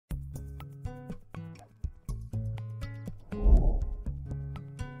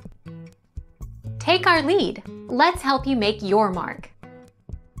Take our lead. Let's help you make your mark.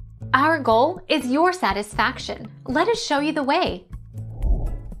 Our goal is your satisfaction. Let us show you the way.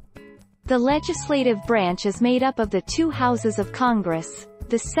 The legislative branch is made up of the two houses of Congress,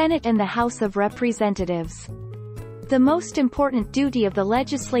 the Senate and the House of Representatives. The most important duty of the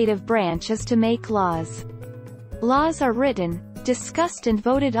legislative branch is to make laws. Laws are written, discussed and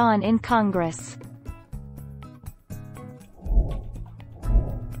voted on in Congress.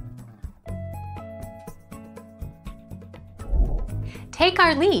 Take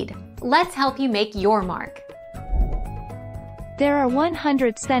our lead. Let's help you make your mark. There are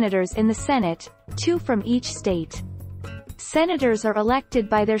 100 senators in the Senate, 2 from each state. Senators are elected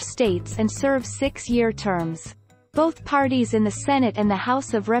by their states and serve 6-year terms. Both parties in the Senate and the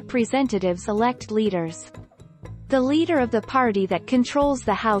House of Representatives elect leaders. The leader of the party that controls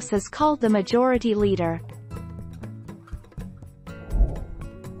the House is called the Majority Leader.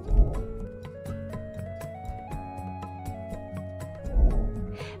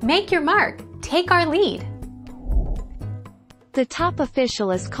 Make your mark. Take our lead. The top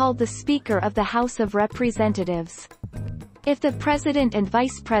official is called the Speaker of the House of Representatives. If the President and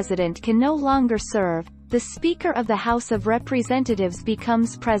Vice President can no longer serve, the Speaker of the House of Representatives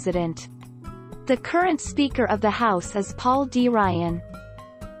becomes President. The current Speaker of the House is Paul D. Ryan.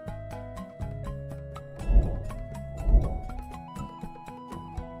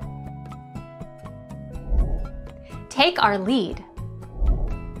 Take our lead.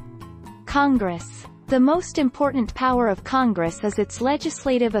 Congress. The most important power of Congress is its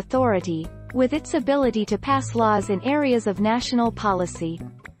legislative authority, with its ability to pass laws in areas of national policy.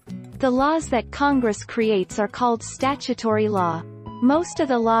 The laws that Congress creates are called statutory law. Most of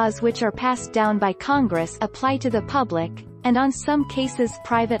the laws which are passed down by Congress apply to the public, and on some cases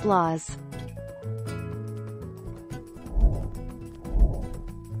private laws.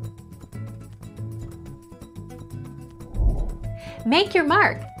 Make your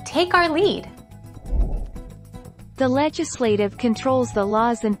mark. Take our lead. The legislative controls the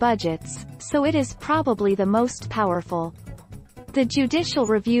laws and budgets, so it is probably the most powerful. The judicial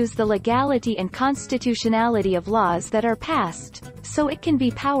reviews the legality and constitutionality of laws that are passed, so it can be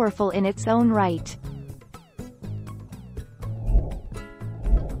powerful in its own right.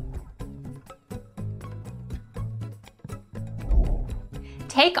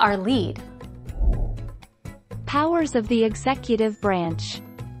 Take our lead. Powers of the executive branch.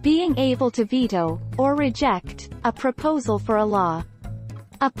 Being able to veto, or reject, a proposal for a law.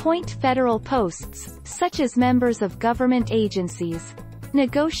 Appoint federal posts, such as members of government agencies.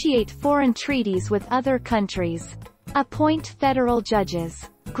 Negotiate foreign treaties with other countries. Appoint federal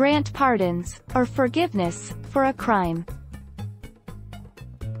judges. Grant pardons, or forgiveness, for a crime.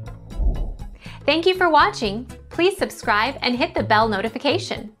 Thank you for watching. Please subscribe and hit the bell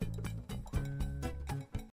notification.